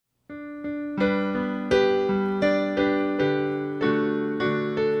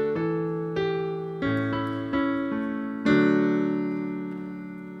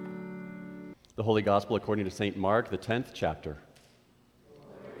The Holy Gospel according to St. Mark, the 10th chapter.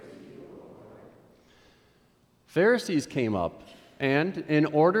 Pharisees came up and, in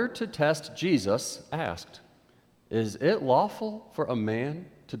order to test Jesus, asked, "Is it lawful for a man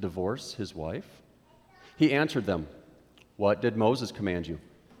to divorce his wife?" He answered them, "What did Moses command you?"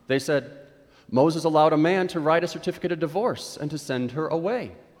 They said, "Moses allowed a man to write a certificate of divorce and to send her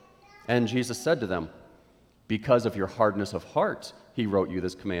away." And Jesus said to them, "Because of your hardness of heart, he wrote you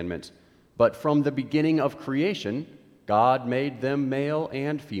this commandment. But from the beginning of creation, God made them male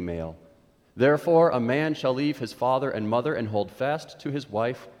and female. Therefore, a man shall leave his father and mother and hold fast to his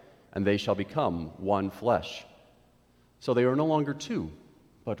wife, and they shall become one flesh. So they are no longer two,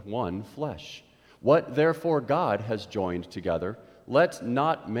 but one flesh. What therefore God has joined together, let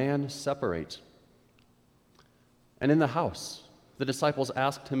not man separate." And in the house, the disciples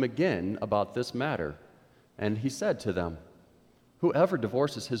asked him again about this matter, and he said to them, "Whoever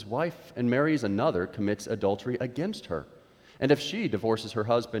divorces his wife and marries another commits adultery against her. And if she divorces her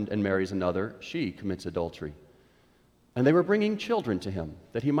husband and marries another, she commits adultery." And they were bringing children to him,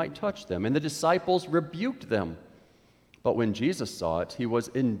 that he might touch them, and the disciples rebuked them. But when Jesus saw it, he was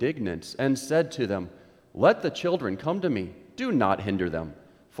indignant and said to them, "Let the children come to me. Do not hinder them,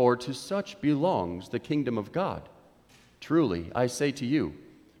 for to such belongs the kingdom of God. Truly, I say to you,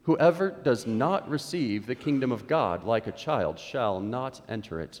 whoever does not receive the kingdom of God like a child shall not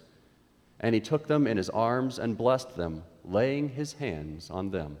enter it." And he took them in his arms and blessed them, laying his hands on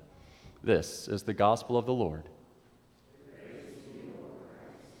them. This is the gospel of the Lord.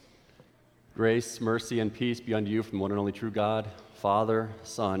 Grace, mercy, and peace be unto you from one and only true God, Father,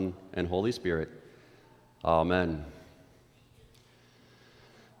 Son, and Holy Spirit. Amen.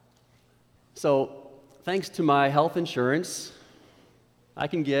 So, thanks to my health insurance, I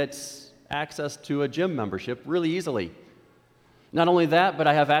can get access to a gym membership really easily. Not only that, but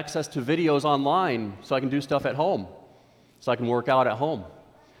I have access to videos online so I can do stuff at home, so I can work out at home.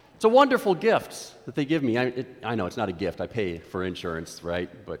 It's a wonderful gift that they give me. I know it's not a gift. I pay for insurance, right?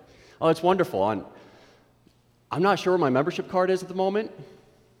 But, it's wonderful. I'm not sure where my membership card is at the moment,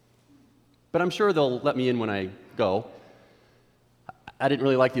 but I'm sure they'll let me in when I go. I didn't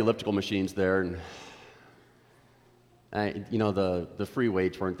really like the elliptical machines there, and the free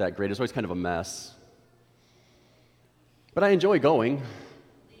weights weren't that great. It was always kind of a mess. But I enjoy going.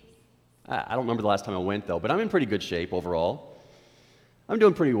 I don't remember the last time I went, though, but I'm in pretty good shape overall. I'm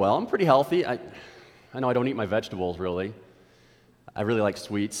doing pretty well. I'm pretty healthy. I know I don't eat my vegetables, really. I really like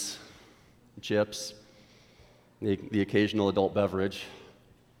sweets, chips, the occasional adult beverage.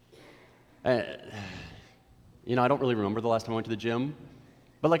 I don't really remember the last time I went to the gym.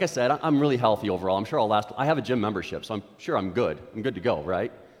 But like I said, I'm really healthy overall. I'm sure I'll last. I have a gym membership, so I'm sure I'm good. I'm good to go,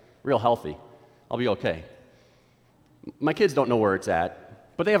 right? Real healthy. I'll be okay. My kids don't know where it's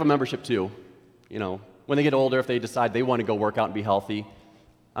at, but they have a membership too. When they get older, if they decide they want to go work out and be healthy,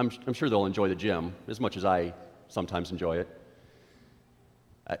 I'm sure they'll enjoy the gym as much as I sometimes enjoy it.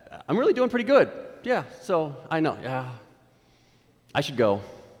 I'm really doing pretty good. Yeah, so I know. Yeah, I should go.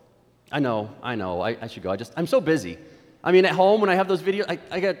 I know. I should go. I'm so busy. At home when I have those videos,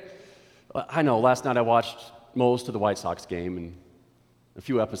 last night I watched most of the White Sox game and a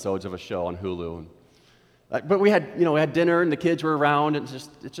few episodes of a show on Hulu. But we had dinner and the kids were around, and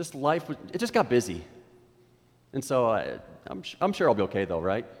it's just life. It just got busy, and so I'm sure I'll be okay though,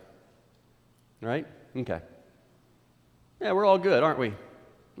 right? Right? Okay. Yeah, we're all good, aren't we?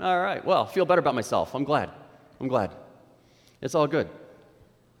 All right. Well, feel better about myself. I'm glad. It's all good.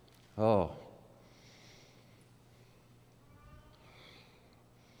 Oh.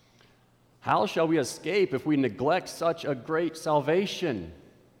 How shall we escape if we neglect such a great salvation?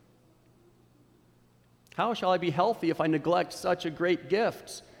 How shall I be healthy if I neglect such a great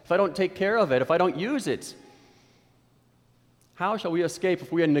gift? If I don't take care of it, if I don't use it? How shall we escape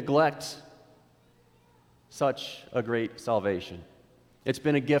if we neglect such a great salvation? It's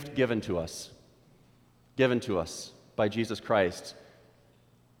been a gift given to us by Jesus Christ,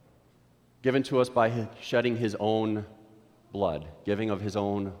 given to us by shedding his own blood, giving of his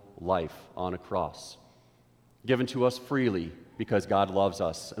own life on a cross, given to us freely because God loves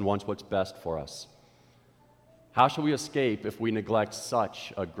us and wants what's best for us. How shall we escape if we neglect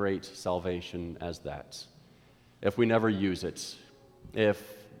such a great salvation as that? If we never use it, if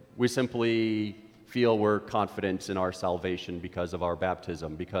we simply feel we're confident in our salvation because of our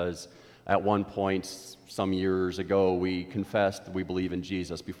baptism, because at one point some years ago we confessed that we believe in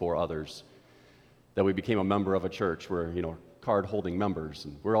Jesus before others, that we became a member of a church. We're, card-holding members,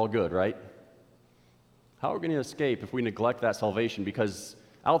 and we're all good, right? How are we going to escape if we neglect that salvation? Because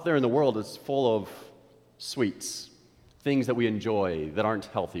out there in the world it's full of sweets, things that we enjoy that aren't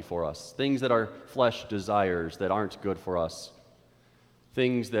healthy for us, things that our flesh desires that aren't good for us,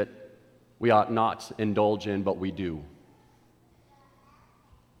 things that we ought not indulge in, but we do.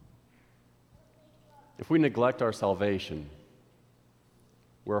 If we neglect our salvation,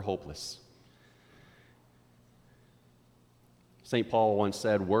 we're hopeless. St. Paul once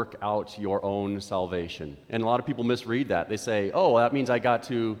said, work out your own salvation. And a lot of people misread that. They say, oh, that means I've got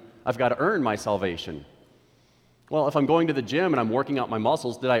to earn my salvation. Well, if I'm going to the gym and I'm working out my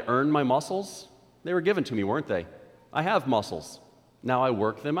muscles, did I earn my muscles? They were given to me, weren't they? I have muscles. Now I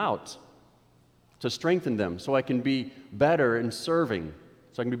work them out to strengthen them so I can be better in serving,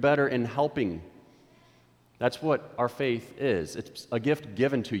 so I can be better in helping. That's what our faith is. It's a gift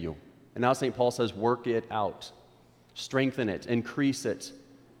given to you. And now St. Paul says, work it out. Strengthen it, increase it,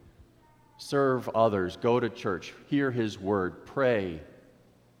 serve others, go to church, hear his word, pray,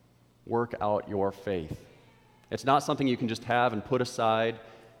 work out your faith. It's not something you can just have and put aside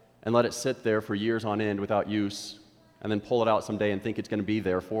and let it sit there for years on end without use and then pull it out someday and think it's going to be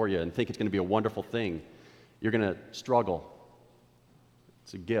there for you and think it's going to be a wonderful thing. You're going to struggle.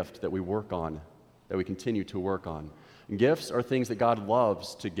 It's a gift that we work on, that we continue to work on. And gifts are things that God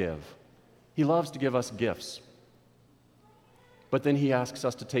loves to give. He loves to give us gifts. But then he asks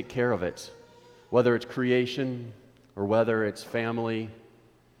us to take care of it, whether it's creation or whether it's family.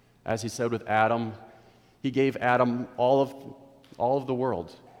 As he said with Adam, he gave Adam all of the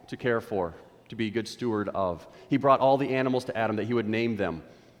world to care for, to be a good steward of. He brought all the animals to Adam that he would name them.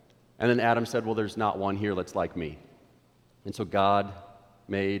 And then Adam said, well, there's not one here that's like me. And so God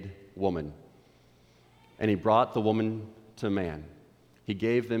made woman. And he brought the woman to man. He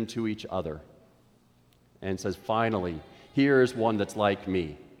gave them to each other. And says, finally, here is one that's like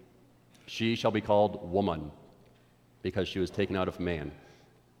me. She shall be called woman, because she was taken out of man.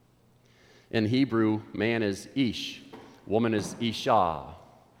 In Hebrew, man is ish, woman is isha.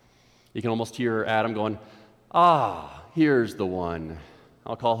 You can almost hear Adam going, here's the one.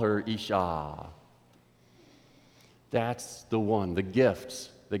 I'll call her Isha. That's the one, the gifts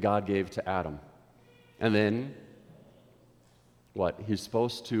that God gave to Adam. And then, what? He's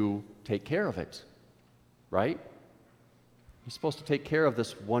supposed to take care of it, right? He's supposed to take care of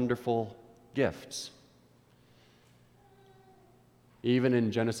this wonderful gifts. Even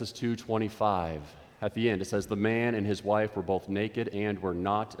in Genesis 2:25, at the end, it says, the man and his wife were both naked and were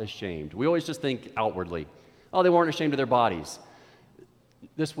not ashamed. We always just think outwardly, oh, they weren't ashamed of their bodies.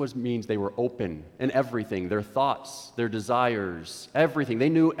 This means they were open in everything, their thoughts, their desires, everything. They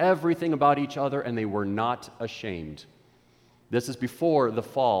knew everything about each other, and they were not ashamed. This is before the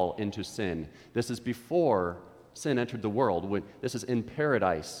fall into sin. This is before sin entered the world. This is in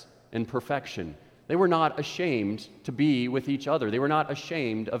paradise, in perfection. They were not ashamed to be with each other. They were not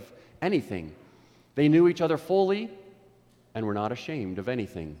ashamed of anything. They knew each other fully and were not ashamed of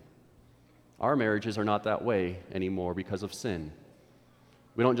anything. Our marriages are not that way anymore because of sin.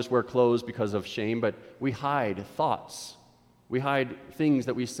 We don't just wear clothes because of shame, but we hide thoughts. We hide things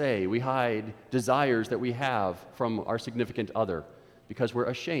that we say. We hide desires that we have from our significant other because we're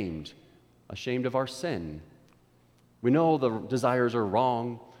ashamed of our sin. We know the desires are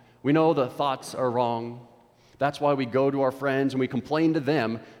wrong. We know the thoughts are wrong. That's why we go to our friends and we complain to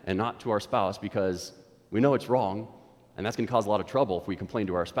them and not to our spouse, because we know it's wrong, and that's going to cause a lot of trouble if we complain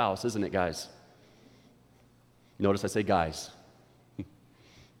to our spouse, isn't it, guys? Notice I say guys.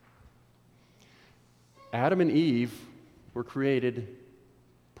 Adam and Eve were created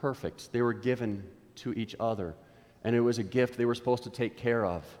perfect. They were given to each other, and it was a gift they were supposed to take care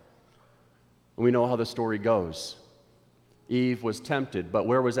of. And we know how the story goes. Eve was tempted, but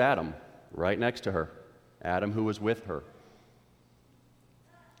where was Adam? Right next to her. Adam, who was with her.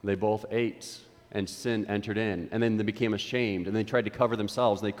 They both ate, and sin entered in, and then they became ashamed, and they tried to cover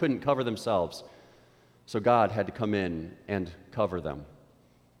themselves, and they couldn't cover themselves. So God had to come in and cover them.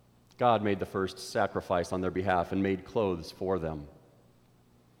 God made the first sacrifice on their behalf and made clothes for them.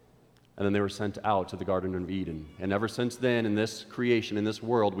 And then they were sent out to the Garden of Eden. And ever since then, in this creation, in this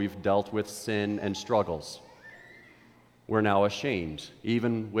world, we've dealt with sin and struggles. We're now ashamed,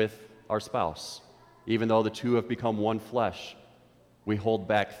 even with our spouse. Even though the two have become one flesh, we hold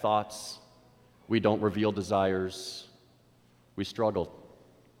back thoughts. We don't reveal desires. We struggle.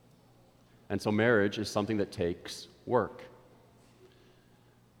 And so marriage is something that takes work.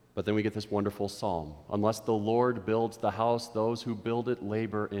 But then we get this wonderful psalm. Unless the Lord builds the house, those who build it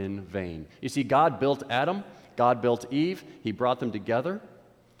labor in vain. You see, God built Adam. God built Eve. He brought them together.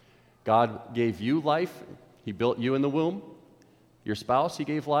 God gave you life. He built you in the womb. Your spouse, he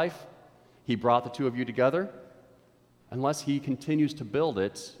gave life. He brought the two of you together. Unless he continues to build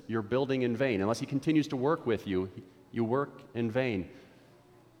it, you're building in vain. Unless he continues to work with you, you work in vain.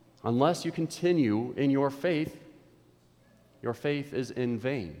 Unless you continue in your faith is in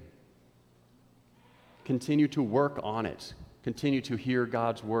vain. Continue to work on it. Continue to hear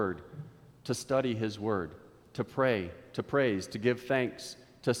God's word, to study his word, to pray, to praise, to give thanks,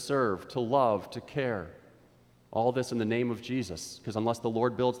 to serve, to love, to care. All this in the name of Jesus, because unless the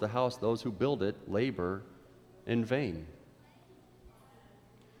Lord builds the house, those who build it labor in vain.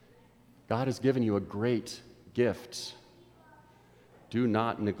 God has given you a great gift. Do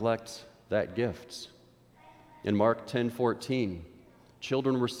not neglect that gift. In Mark 10:14,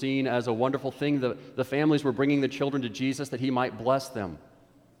 children were seen as a wonderful thing. The families were bringing the children to Jesus that he might bless them.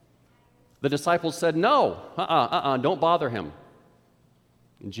 The disciples said, no, don't bother him.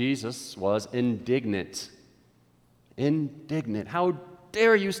 And Jesus was indignant. Indignant. How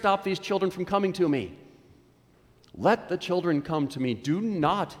dare you stop these children from coming to me? Let the children come to me. Do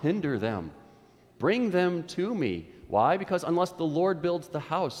not hinder them. Bring them to me. Why? Because unless the Lord builds the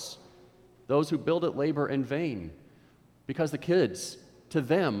house, those who build it labor in vain. Because the kids, to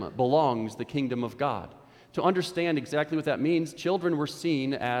them belongs the kingdom of God. To understand exactly what that means, children were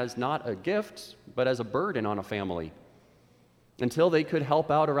seen as not a gift, but as a burden on a family. Until they could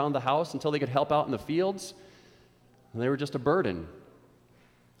help out around the house, until they could help out in the fields, they were just a burden.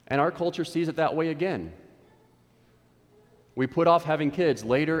 And our culture sees it that way again. We put off having kids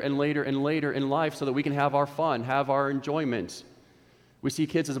later and later and later in life so that we can have our fun, have our enjoyment. We see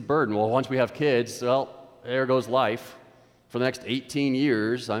kids as a burden. Well, once we have kids, well, there goes life. For the next 18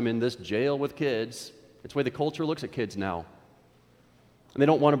 years, I'm in this jail with kids. It's the way the culture looks at kids now. And they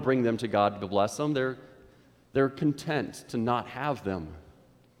don't want to bring them to God to bless them. They're content to not have them.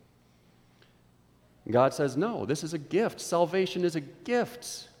 God says, no, this is a gift. Salvation is a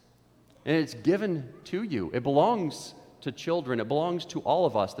gift. And it's given to you. It belongs to children. It belongs to all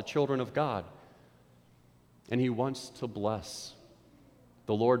of us, the children of God. And he wants to bless.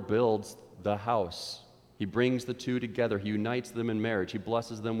 The Lord builds the house. He brings the two together. He unites them in marriage. He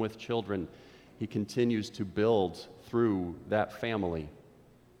blesses them with children. He continues to build through that family.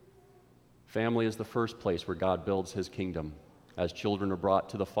 Family is the first place where God builds his kingdom. As children are brought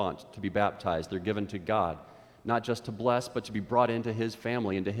to the font to be baptized, they're given to God, not just to bless, but to be brought into his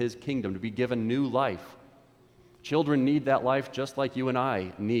family, into his kingdom, to be given new life. Children need that life just like you and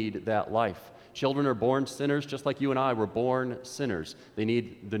I need that life. Children are born sinners just like you and I were born sinners. They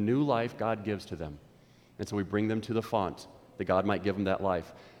need the new life God gives to them. And so we bring them to the font that God might give them that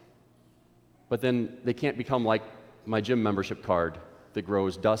life. But then they can't become like my gym membership card that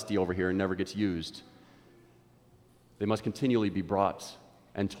grows dusty over here and never gets used. They must continually be brought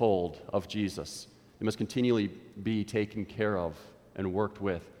and told of Jesus. They must continually be taken care of and worked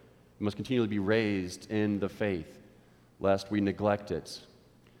with. They must continually be raised in the faith, lest we neglect it.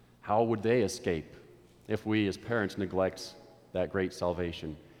 How would they escape if we as parents neglect that great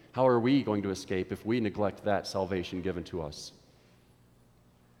salvation? How are we going to escape if we neglect that salvation given to us?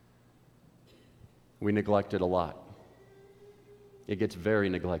 We neglect it a lot. It gets very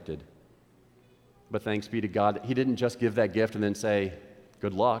neglected. But thanks be to God, he didn't just give that gift and then say,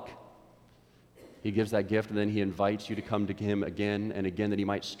 good luck. He gives that gift and then he invites you to come to him again and again, that he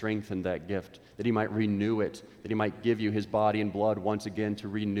might strengthen that gift, that he might renew it, that he might give you his body and blood once again to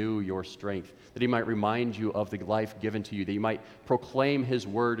renew your strength, that he might remind you of the life given to you, that he might proclaim his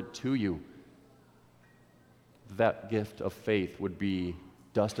word to you. That gift of faith would be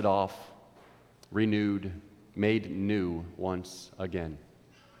dusted off, renewed, made new once again.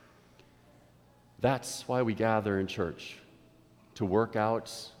 That's why we gather in church, to work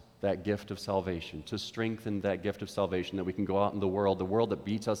out that gift of salvation, to strengthen that gift of salvation, that we can go out in the world that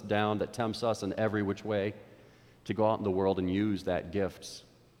beats us down, that tempts us in every which way, to go out in the world and use that gift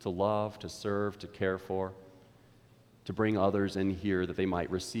to love, to serve, to care for, to bring others in here that they might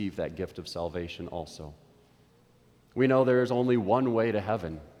receive that gift of salvation also. We know there is only one way to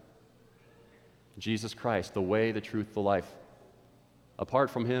heaven, Jesus Christ, the way, the truth, the life. Apart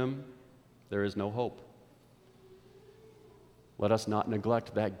from him, there is no hope. Let us not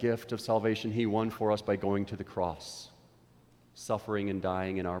neglect that gift of salvation he won for us by going to the cross, suffering and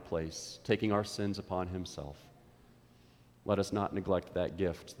dying in our place, taking our sins upon himself. Let us not neglect that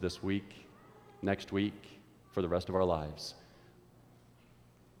gift this week, next week, for the rest of our lives.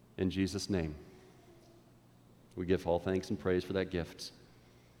 In Jesus' name, we give all thanks and praise for that gift.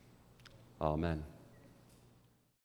 Amen.